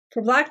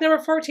For block number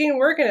 14,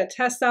 we're going to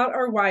test out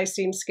our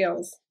Y-seam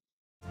skills.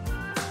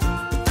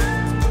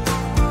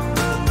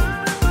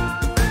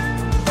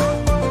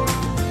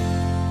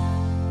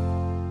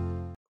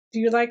 Do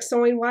you like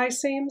sewing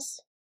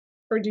Y-seams?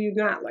 Or do you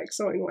not like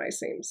sewing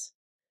Y-seams?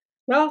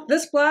 Well,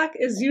 this block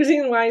is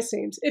using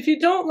Y-seams. If you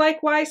don't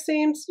like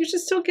Y-seams, you should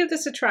still give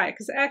this a try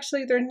because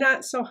actually they're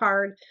not so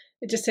hard.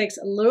 It just takes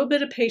a little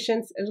bit of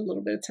patience and a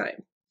little bit of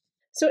time.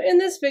 So in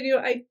this video,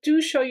 I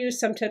do show you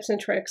some tips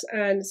and tricks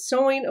on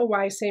sewing a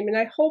Y-seam, and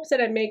I hope that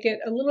I make it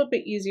a little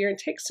bit easier and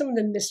take some of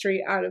the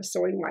mystery out of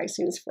sewing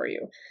Y-seams for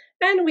you.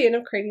 And we end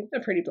up creating a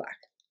pretty block.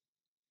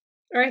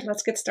 All right,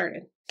 let's get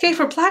started. Okay,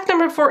 for block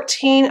number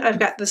 14, I've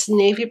got this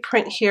navy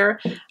print here.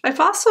 I've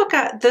also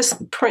got this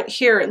print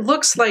here. It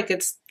looks like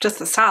it's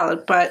just a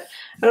solid, but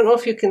I don't know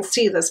if you can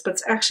see this, but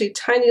it's actually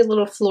tiny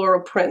little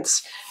floral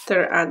prints that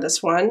are on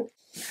this one.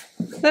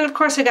 Then, of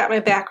course, I got my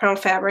background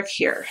fabric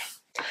here.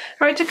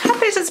 All right, to cut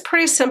these, it's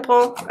pretty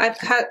simple.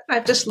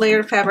 I've just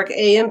layered fabric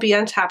A and B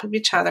on top of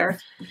each other,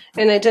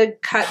 and I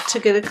did cut to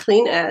get a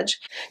clean edge.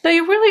 Now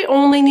you really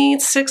only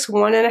need 6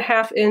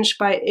 1.5 inch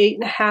by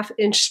 8.5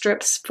 inch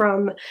strips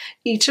from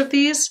each of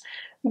these,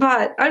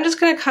 but I'm just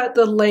going to cut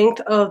the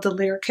length of the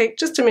layer cake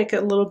just to make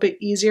it a little bit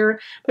easier.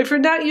 But if you're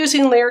not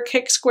using layer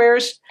cake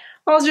squares,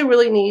 all you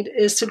really need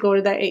is to go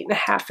to that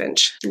 8.5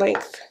 inch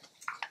length.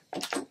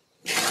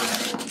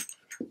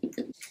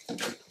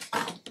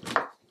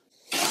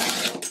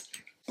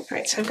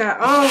 Alright, so I've got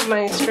all of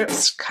my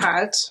strips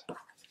cut.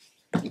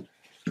 I'll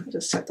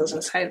just set those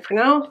aside for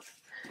now.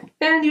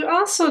 And you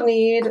also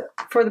need,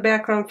 for the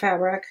background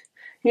fabric,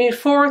 you need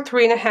 4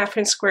 3.5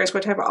 inch squares,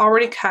 which I've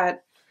already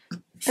cut.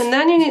 And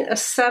then you need a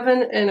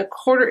 7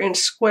 1/4 inch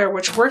square,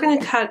 which we're going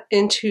to cut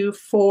into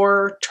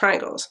 4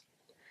 triangles.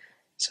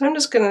 So I'm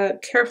just going to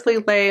carefully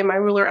lay my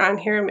ruler on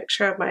here and make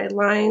sure I have my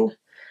line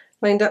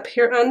lined up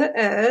here on the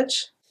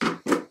edge.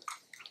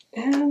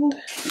 And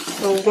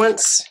go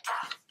once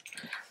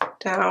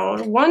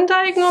down one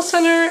diagonal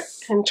center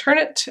and turn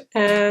it,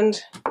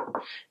 and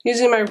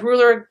using my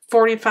ruler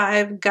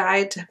 45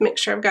 guide to make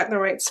sure I've got in the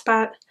right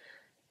spot,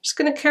 just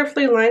going to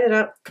carefully line it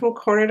up from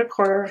corner to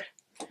corner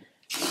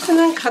and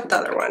then cut the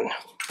other one.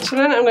 So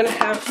then I'm going to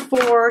have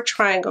 4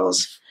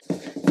 triangles.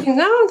 And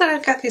now that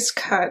I've got these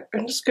cut,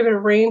 I'm just going to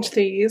arrange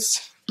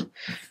these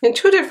in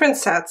 2 different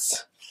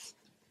sets.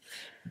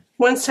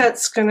 One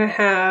set's going to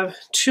have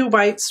 2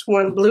 whites,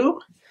 1 blue.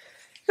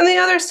 And the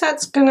other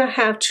set's going to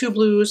have 2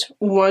 blues,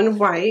 1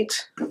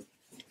 white.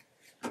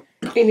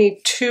 You need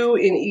 2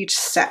 in each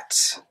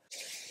set.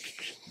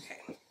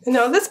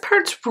 Now this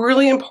part's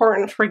really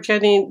important for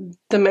getting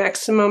the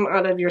maximum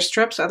out of your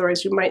strips,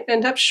 otherwise you might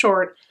end up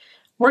short.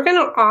 We're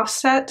going to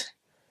offset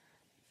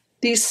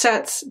these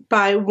sets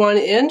by 1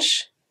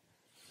 inch.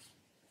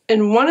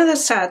 And one of the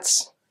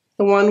sets,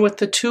 the one with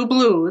the 2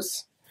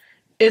 blues,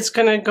 is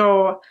going to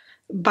go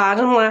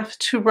bottom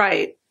left to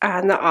right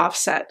on the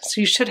offset.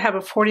 So you should have a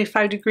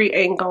 45-degree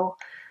angle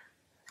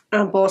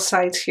on both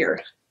sides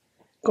here,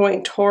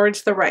 going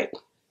towards the right.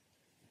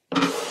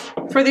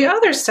 For the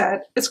other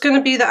set, it's going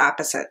to be the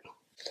opposite.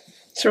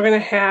 So we're going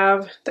to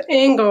have the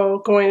angle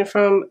going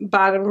from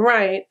bottom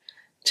right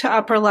to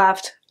upper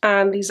left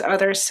on these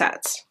other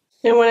sets.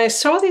 And when I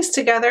sew these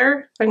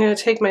together, I'm going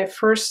to take my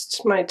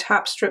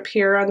top strip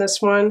here on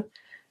this one.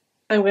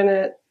 I'm going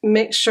to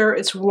make sure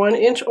it's 1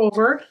 inch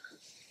over,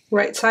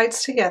 right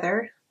sides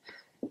together.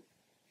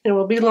 It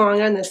will be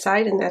long on this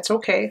side, and that's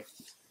okay.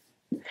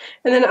 And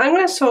then I'm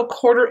going to sew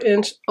 1/4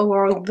 inch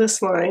along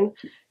this line,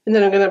 and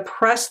then I'm going to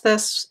press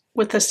this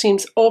with the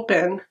seams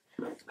open,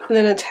 and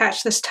then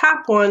attach this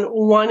top one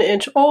 1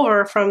 inch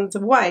over from the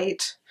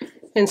white,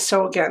 and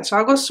sew again. So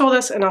I'll go sew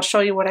this, and I'll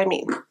show you what I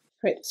mean.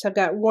 Right, so I've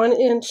got 1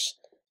 inch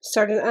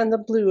started on the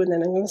blue, and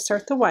then I'm going to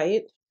start the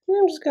white, and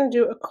I'm just going to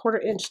do a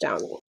 1/4 inch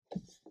down.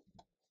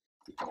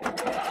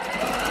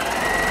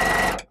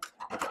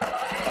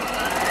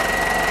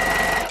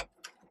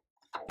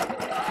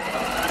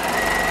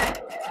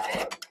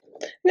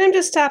 And I'm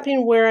just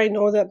stopping where I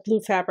know that blue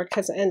fabric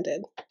has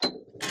ended.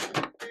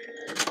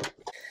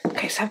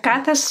 Okay, so I've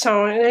got this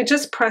sewn, and I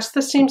just pressed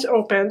the seams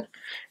open.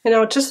 And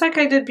now, just like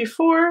I did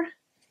before,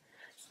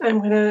 I'm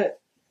going to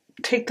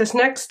take this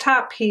next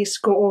top piece,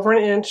 go over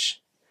 1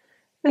 inch,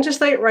 and just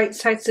lay it right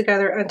sides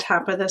together on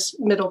top of this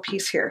middle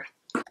piece here.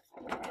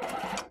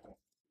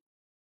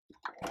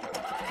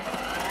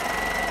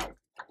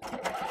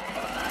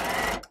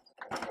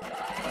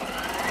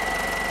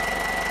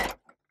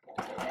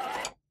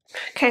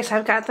 Okay, so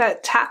I've got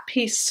that top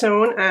piece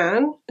sewn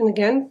on, and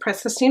again,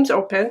 press the seams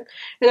open,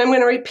 and I'm going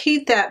to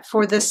repeat that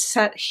for this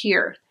set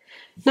here.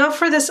 Now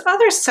for this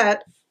other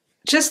set,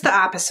 just the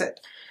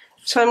opposite.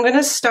 So I'm going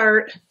to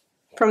start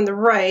from the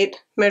right,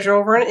 measure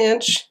over 1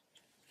 inch,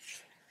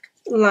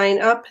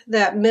 line up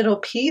that middle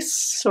piece,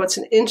 so it's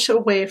 1 inch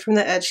away from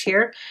the edge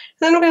here, and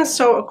then I'm going to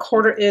sew a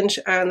 1/4 inch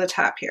on the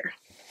top here.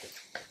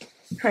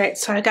 Alright,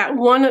 so I got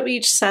one of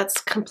each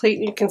sets complete,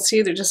 and you can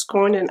see they're just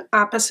going in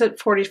opposite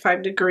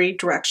 45-degree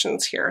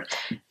directions here.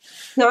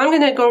 Now I'm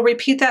going to go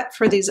repeat that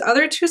for these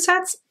other 2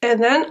 sets,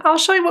 and then I'll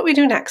show you what we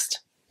do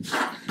next.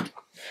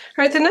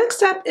 right, the next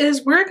step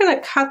is we're going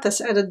to cut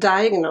this at a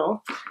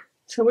diagonal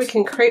so we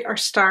can create our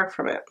star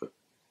from it.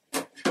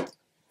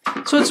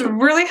 So it's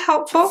really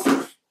helpful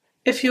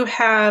if you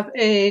have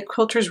a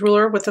quilter's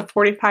ruler with a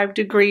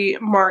 45-degree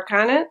mark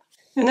on it.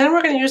 And then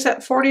we're going to use that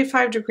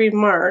 45-degree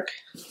mark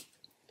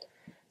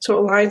so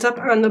it lines up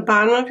on the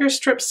bottom of your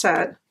strip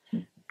set.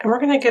 And we're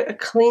going to get a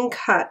clean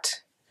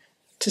cut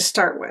to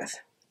start with.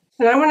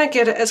 And I want to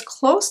get it as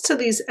close to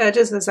these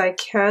edges as I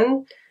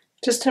can,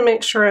 just to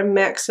make sure I'm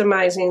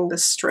maximizing the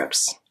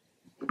strips.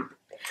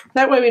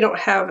 That way we don't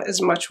have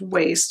as much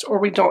waste or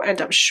we don't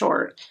end up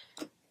short.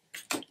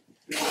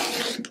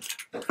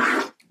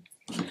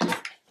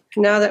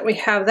 Now that we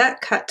have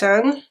that cut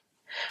done,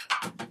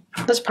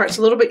 this part's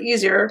a little bit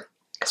easier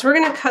because we're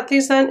going to cut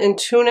these then in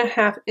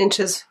 2.5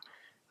 inches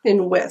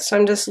in width. So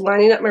I'm just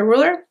lining up my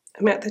ruler.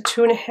 I'm at the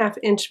 2.5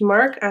 inch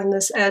mark on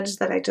this edge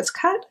that I just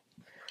cut.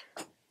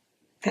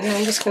 And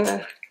I'm just going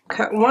to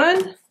cut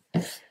 1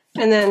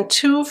 and then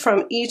 2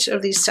 from each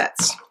of these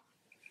sets.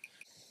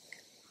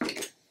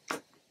 And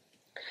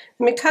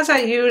because I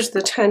used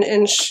the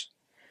 10-inch,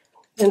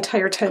 the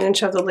entire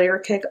 10-inch of the layer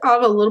cake,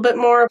 I'll have a little bit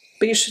more,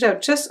 but you should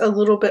have just a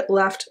little bit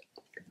left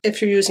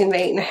if you're using the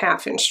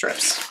 8.5-inch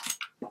strips.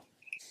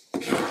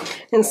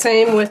 And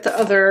same with the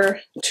other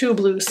 2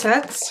 blue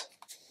sets.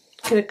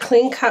 Get a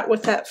clean cut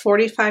with that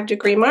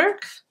 45-degree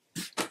mark.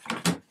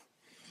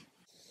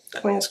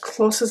 Going as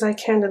close as I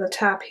can to the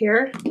top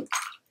here.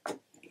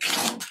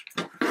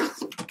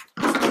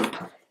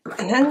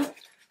 And then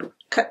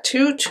cut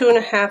 2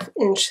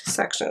 2.5-inch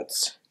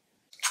sections.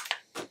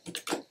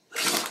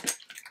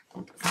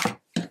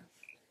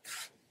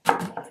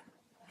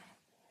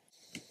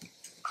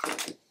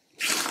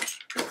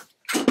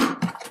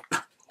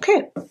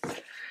 Okay,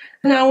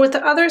 now with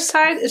the other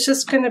side, it's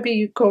just going to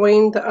be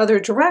going the other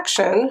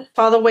direction.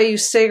 Follow the way you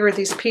stagger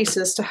these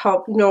pieces to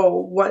help know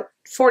what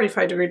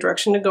 45-degree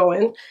direction to go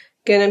in.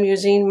 Again, I'm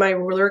using my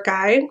ruler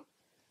guide,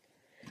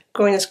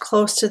 going as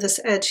close to this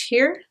edge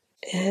here.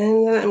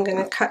 And then I'm going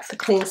to cut the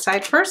clean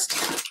side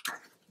first.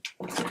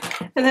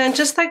 And then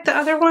just like the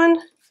other one,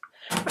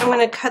 I'm going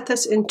to cut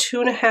this in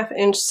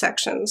 2.5-inch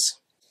sections.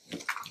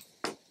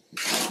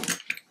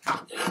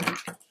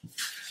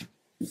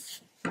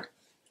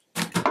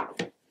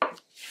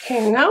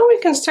 Okay, now we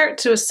can start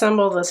to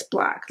assemble this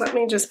block. Let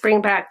me just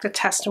bring back the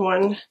test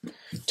one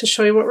to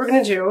show you what we're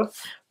going to do.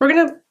 We're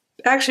going to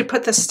actually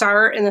put the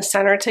star in the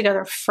center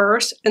together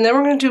first, and then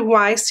we're going to do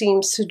Y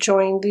seams to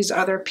join these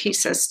other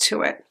pieces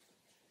to it.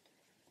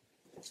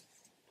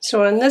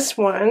 So on this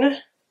one,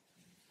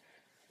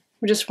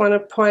 we just want to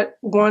put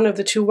one of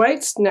the 2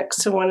 whites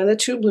next to one of the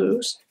 2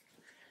 blues.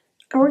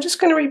 And we're just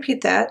going to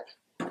repeat that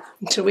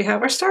until we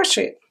have our star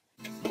shape.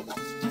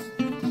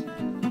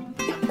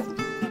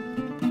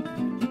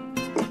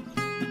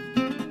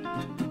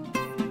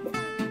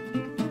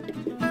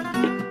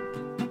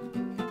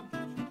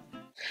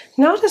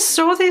 Now to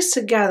sew these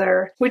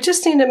together, we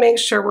just need to make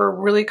sure we're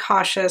really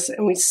cautious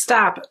and we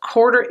stop a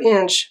 1/4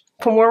 inch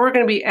from where we're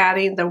going to be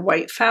adding the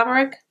white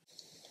fabric.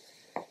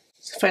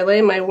 So if I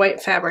lay my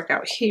white fabric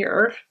out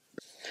here,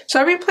 so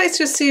every place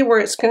you see where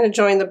it's going to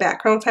join the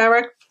background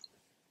fabric,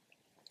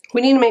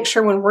 we need to make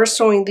sure when we're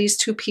sewing these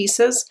 2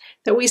 pieces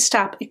that we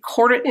stop a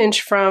 1/4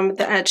 inch from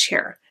the edge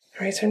here.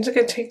 All right, so I'm just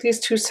going to take these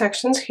 2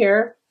 sections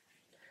here,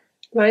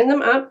 line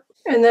them up,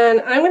 and then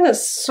I'm going to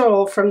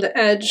sew from the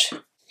edge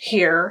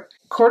here,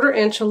 1/4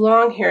 inch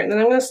along here, and then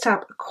I'm going to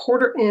stop a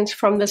 1/4 inch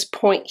from this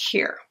point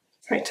here.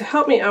 All right, to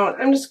help me out,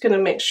 I'm just going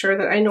to make sure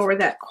that I know where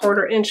that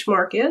 1/4 inch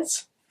mark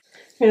is.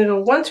 I'm going to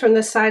go once from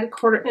this side,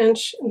 1/4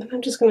 inch, and then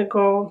I'm just going to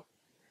go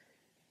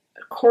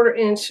a 1/4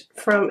 inch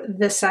from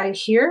this side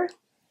here.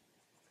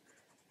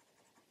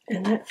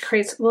 And that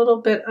creates a little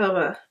bit of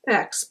a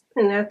X.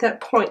 And at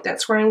that point,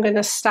 that's where I'm going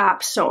to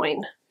stop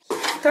sewing.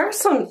 There are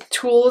some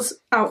tools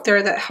out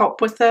there that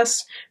help with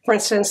this. For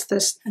instance,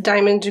 this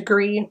diamond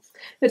degree.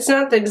 It's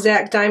not the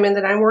exact diamond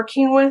that I'm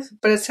working with,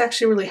 but it's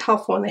actually really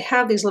helpful. And they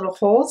have these little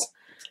holes.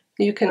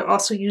 You can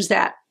also use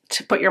that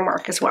to put your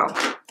mark as well.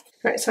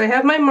 All right, so I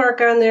have my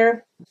mark on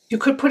there. You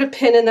could put a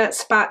pin in that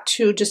spot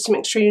too, just to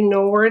make sure you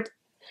know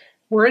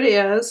where it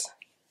is.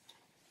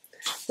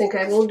 I think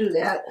I will do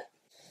that.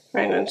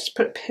 I'm going to just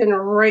put a pin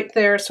right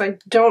there so I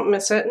don't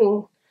miss it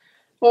and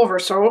over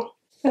sew.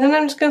 And then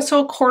I'm just going to sew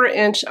a 1/4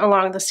 inch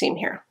along the seam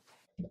here.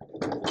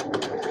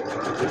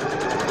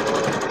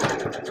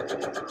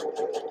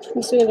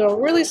 I'm just going to go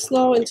really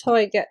slow until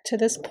I get to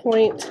this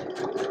point,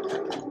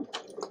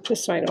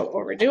 just so I don't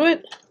overdo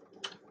it.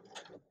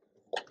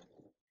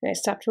 And I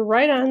stopped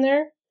right on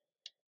there.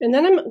 And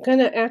then I'm going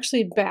to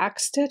actually back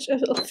stitch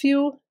a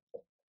few.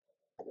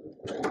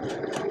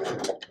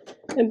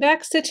 And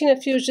back stitching a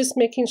few is just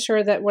making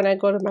sure that when I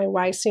go to my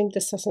Y seam,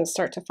 this doesn't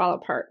start to fall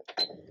apart.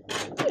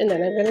 And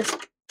then I'm going to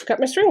cut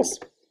my strings.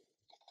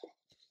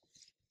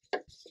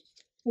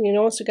 And you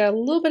notice we got a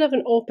little bit of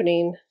an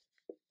opening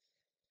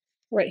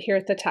right here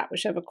at the top. We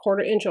should have a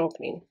 1/4 inch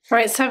opening. All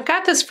right, so I've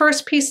got this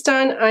first piece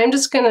done. I'm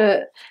just going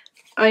to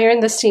iron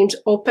the seams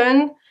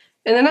open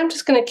And then I'm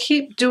just going to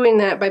keep doing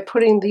that by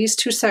putting these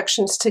two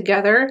sections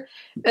together,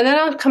 and then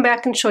I'll come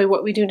back and show you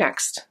what we do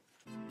next.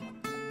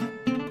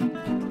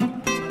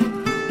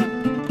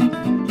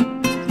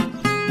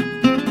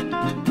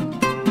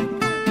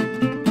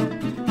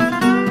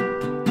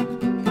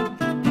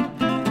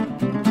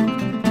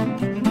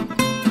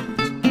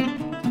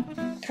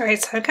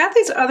 Alright, so I've got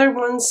these other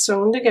ones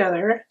sewn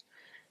together,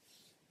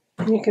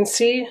 and you can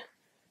see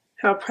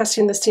how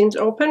pressing the seams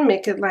open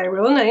make it lie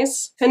real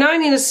nice. And now I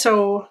need to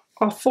sew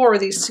all four of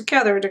these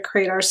together to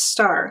create our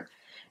star.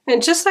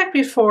 And just like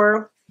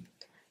before,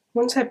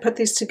 once I put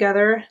these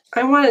together,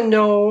 I want to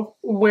know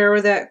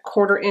where that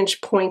 1/4 inch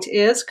point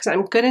is, because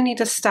I'm going to need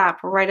to stop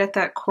right at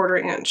that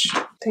 1/4 inch.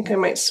 I think I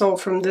might sew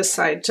from this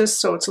side just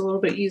so it's a little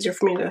bit easier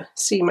for me to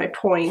see my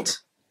point.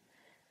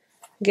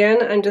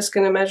 Again, I'm just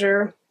going to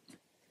measure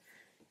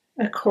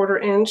a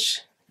 1/4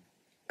 inch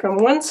from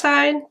one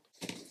side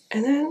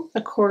and then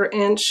a 1/4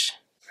 inch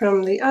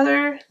from the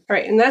other. All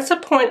right, and that's a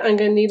point I'm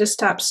going to need to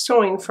stop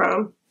sewing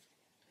from.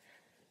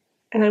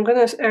 And I'm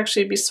going to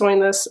actually be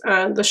sewing this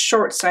on the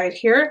short side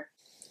here.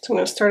 So I'm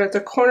going to start at the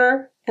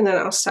corner and then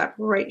I'll stop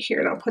right here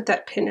and I'll put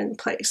that pin in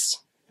place.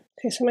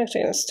 Okay, so I'm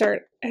actually going to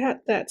start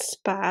at that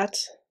spot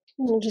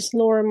and I'll just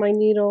lower my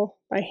needle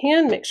by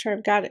hand, make sure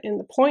I've got it in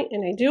the point,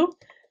 and I do.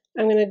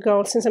 I'm going to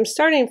go, since I'm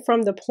starting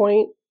from the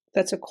point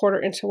that's a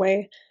 1/4 inch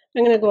away,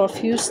 I'm going to go a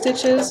few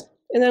stitches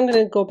and then I'm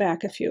going to go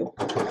back a few.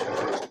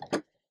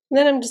 And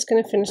then I'm just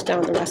going to finish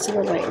down the rest of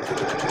the length.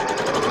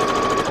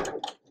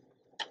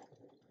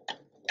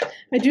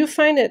 I do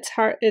find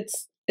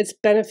it's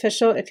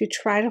beneficial if you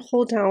try to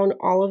hold down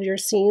all of your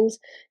seams,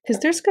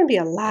 because there's going to be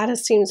a lot of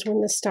seams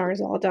when the star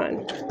is all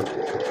done.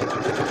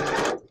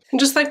 And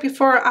just like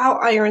before, I'll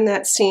iron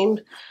that seam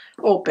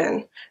open.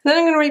 And then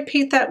I'm going to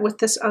repeat that with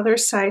this other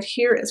side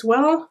here as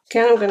well.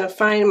 Again, I'm going to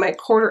find my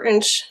 1/4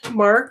 inch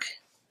mark.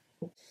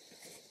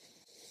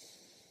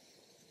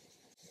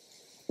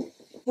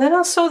 Then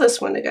I'll sew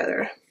this one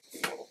together.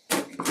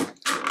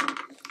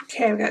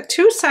 Okay, I've got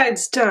two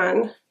sides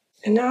done.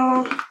 And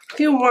now, if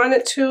you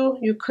wanted to,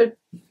 you could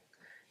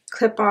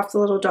clip off the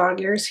little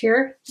dog ears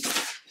here.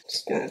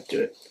 Just gonna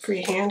do it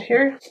freehand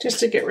here, just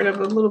to get rid of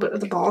a little bit of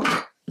the bulk.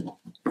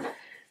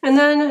 And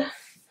then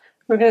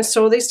we're gonna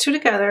sew these two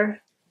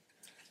together,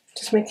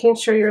 just making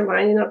sure you're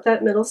lining up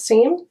that middle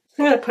seam.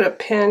 I'm gonna put a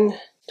pin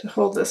to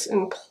hold this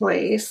in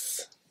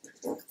place,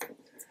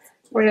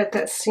 right at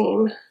that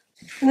seam.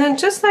 And then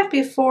just like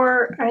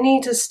before, I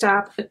need to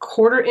stop a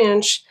 1/4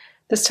 inch,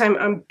 this time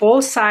on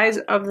both sides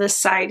of this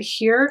side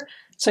here.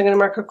 So I'm going to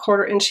mark a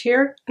 1/4 inch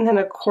here and then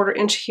a 1/4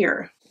 inch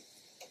here.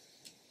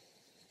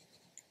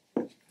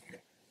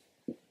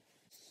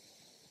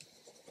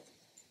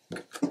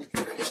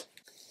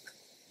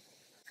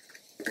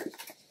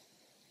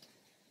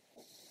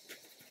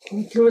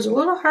 And the glue is a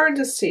little hard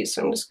to see,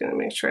 so I'm just going to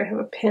make sure I have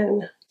a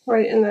pin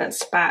right in that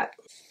spot.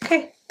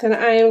 Okay, then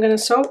I am going to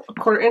sew a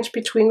 1/4 inch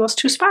between those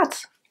two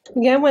spots.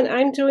 Again, when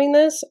I'm doing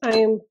this, I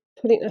am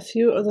putting a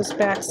few of those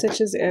back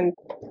stitches in.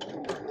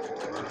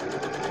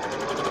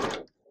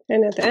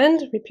 And at the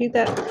end, repeat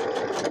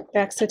that,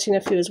 back stitching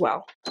a few as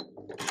well.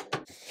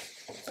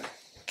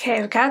 Okay,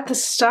 I've got the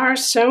star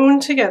sewn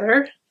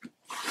together.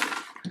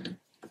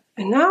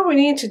 And now we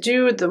need to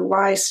do the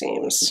Y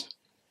seams.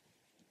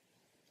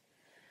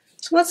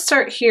 So let's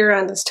start here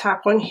on this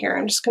top one here.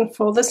 I'm just going to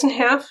fold this in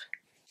half.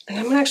 And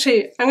I'm going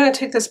to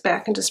take this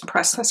back and just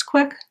press this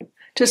quick,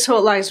 just so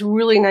it lies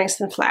really nice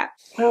and flat.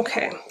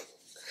 Okay,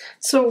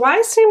 so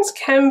Y seams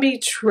can be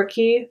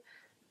tricky,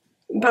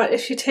 but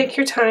if you take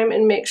your time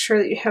and make sure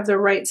that you have the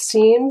right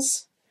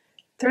seams,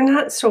 they're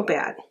not so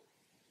bad.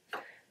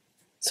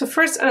 So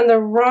first, on the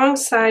wrong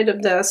side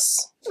of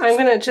this, I'm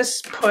going to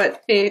just put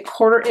a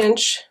 1/4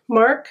 inch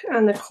mark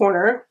on the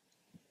corner,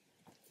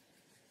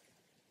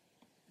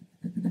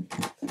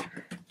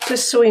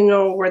 just so we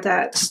know where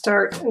that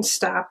start and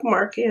stop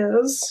mark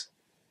is,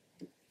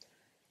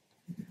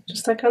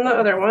 just like on the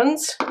other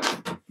ones.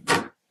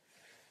 I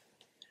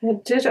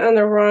did it on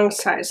the wrong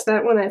side, so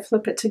that when I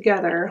flip it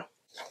together,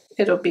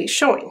 it'll be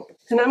showing.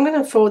 And I'm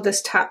going to fold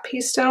this top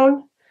piece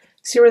down,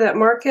 see where that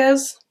mark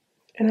is,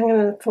 and I'm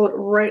going to fold it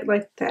right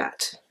like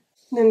that.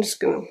 And I'm just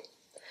going to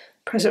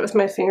press it with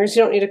my fingers.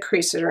 You don't need to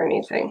crease it or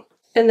anything.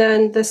 And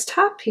then this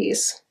top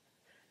piece,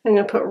 I'm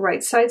going to put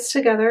right sides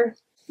together,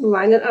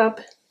 line it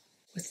up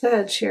with the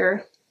edge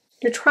here.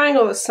 Your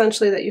triangle,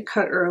 essentially, that you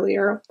cut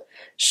earlier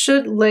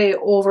should lay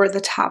over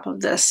the top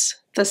of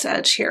this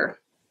edge here.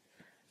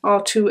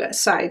 All two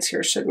sides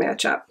here should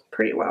match up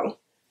pretty well.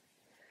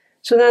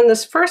 So then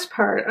this first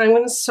part, I'm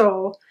going to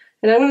sew,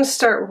 and I'm going to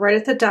start right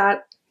at the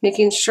dot,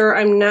 making sure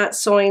I'm not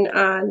sewing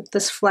on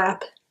this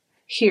flap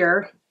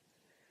here.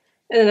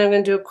 And then I'm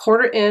going to do a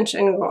 1/4 inch,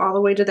 and go all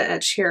the way to the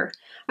edge here.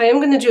 I am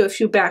going to do a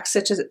few back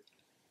stitches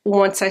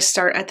once I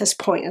start at this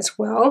point as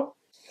well.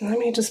 And let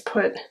me just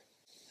put a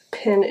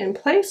pin in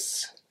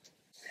place,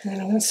 and then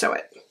I'm going to sew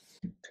it.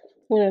 I'm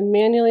going to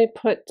manually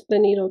put the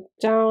needle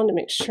down to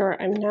make sure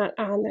I'm not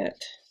on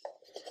that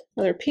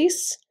other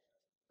piece.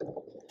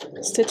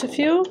 Stitch a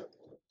few,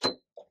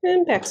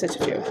 and back stitch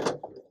a few.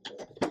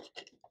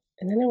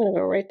 And then I'm going to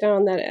go right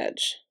down that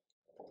edge.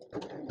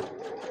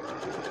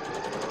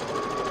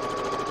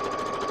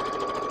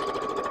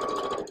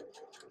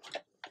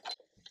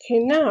 Okay,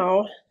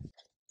 now,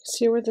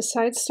 see where the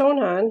side's sewn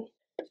on?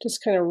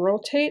 Just kind of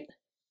rotate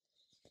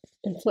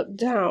and flip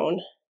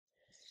down.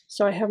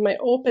 So I have my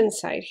open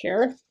side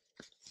here.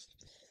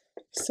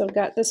 So I've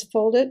got this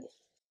folded.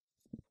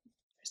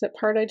 There's that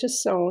part I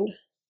just sewn.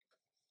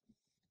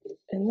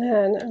 And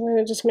then I'm going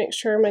to just make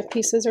sure my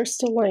pieces are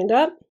still lined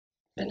up.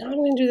 And now I'm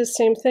going to do the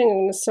same thing. I'm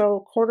going to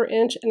sew 1/4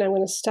 inch and I'm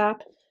going to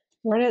stop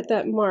right at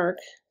that mark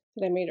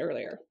that I made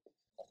earlier.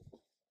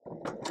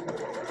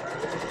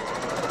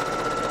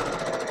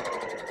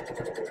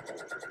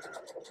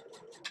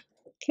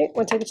 Okay,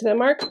 we'll take it to that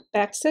mark,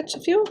 back stitch a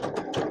few,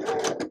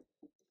 and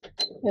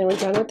we're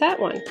done with that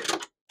one.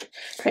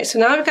 All right, so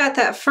now I've got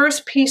that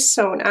first piece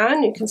sewn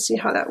on. You can see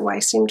how that Y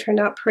seam turned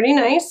out pretty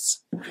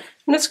nice.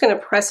 I'm just going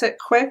to press it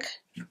quick,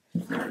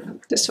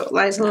 just so it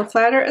lies a little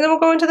flatter, and then we'll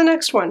go into the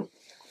next one.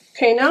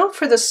 Okay, now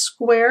for the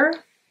square.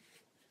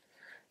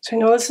 So I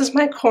know this is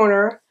my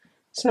corner,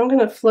 so I'm going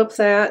to flip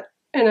that,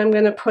 and I'm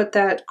going to put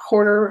that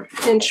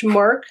 1/4 inch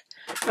mark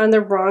on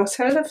the wrong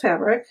side of the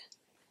fabric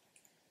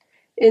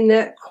in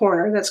that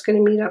corner that's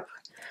going to meet up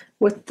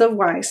with the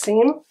Y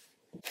seam.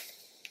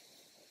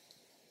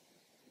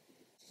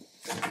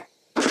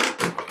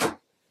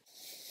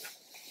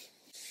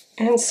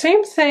 And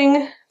same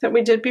thing that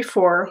we did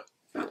before.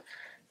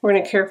 We're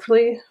going to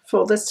carefully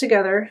fold this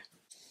together.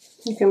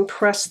 You can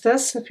press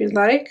this if you'd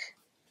like.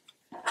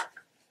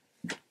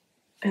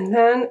 And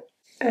then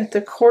at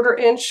the 1/4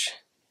 inch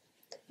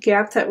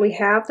gap that we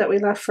have that we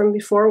left from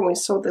before when we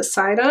sewed this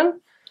side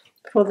on,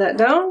 pull that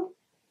down.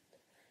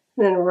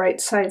 And then right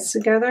sides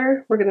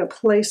together, we're going to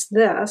place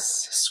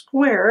this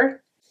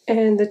square,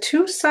 and the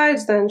two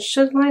sides then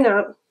should line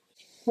up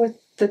with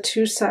the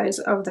two sides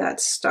of that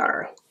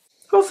star.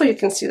 Hopefully you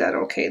can see that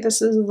okay.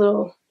 This is it's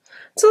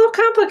a little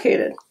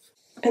complicated.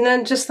 And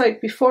then just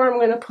like before, I'm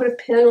going to put a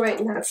pin right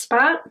in that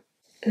spot.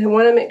 And I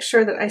want to make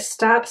sure that I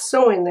stop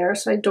sewing there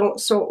so I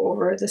don't sew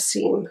over the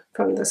seam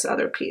from this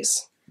other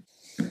piece.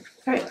 All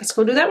right, let's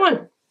go do that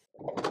one.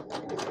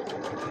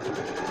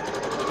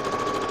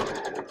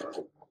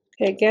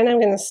 Okay, again, I'm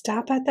going to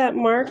stop at that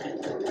mark,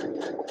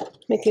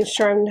 making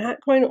sure I'm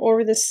not going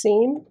over the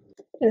seam,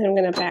 and then I'm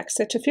going to back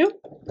stitch a few.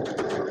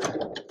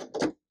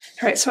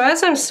 All right, so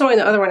as I'm sewing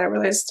the other one, I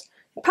realized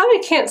you probably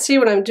can't see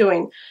what I'm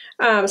doing.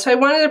 So I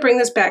wanted to bring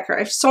this back here.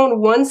 I've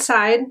sewn one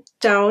side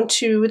down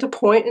to the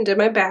point and did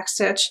my back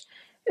stitch.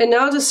 And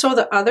now to sew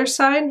the other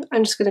side,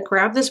 I'm just going to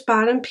grab this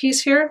bottom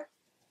piece here,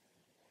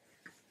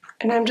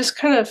 and I'm just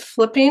kind of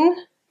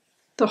flipping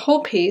the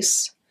whole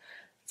piece,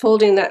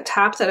 folding that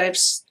top that I've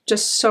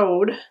just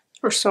sewed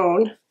or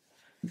sewn,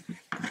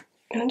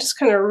 and I'm just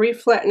kind of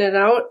re-flatten it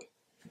out.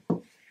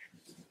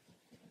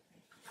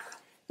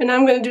 And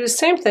I'm going to do the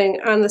same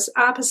thing on this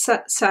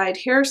opposite side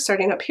here,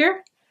 starting up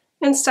here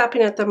and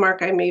stopping at the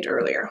mark I made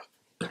earlier.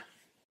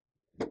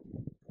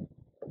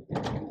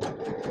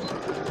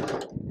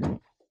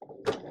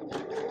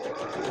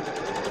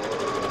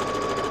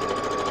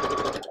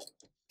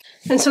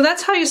 And so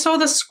that's how you sew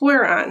the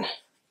square on.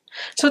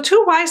 So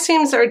 2 Y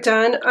seams are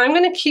done. I'm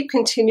going to keep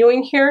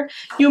continuing here.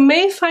 You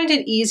may find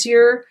it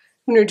easier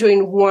when you're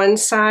doing one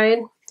side,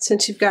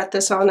 since you've got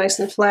this all nice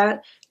and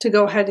flat, to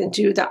go ahead and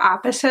do the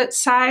opposite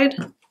side.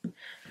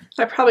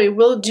 I probably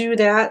will do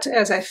that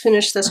as I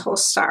finish this whole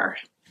star.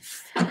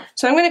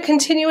 So I'm going to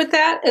continue with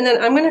that, and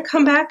then I'm going to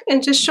come back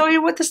and just show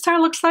you what the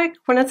star looks like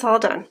when it's all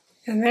done.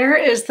 And there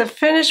is the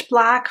finished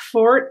block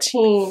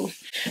 14.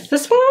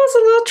 This one was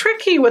a little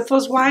tricky with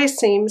those Y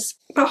seams,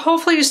 but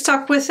hopefully you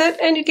stuck with it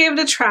and you gave it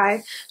a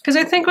try, because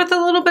I think with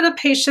a little bit of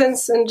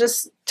patience and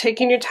just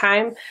taking your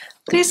time,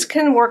 these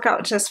can work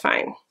out just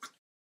fine.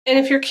 And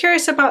if you're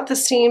curious about the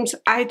seams,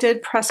 I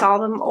did press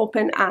all of them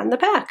open on the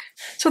back.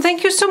 So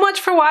thank you so much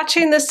for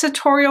watching this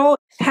tutorial.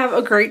 Have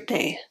a great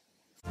day.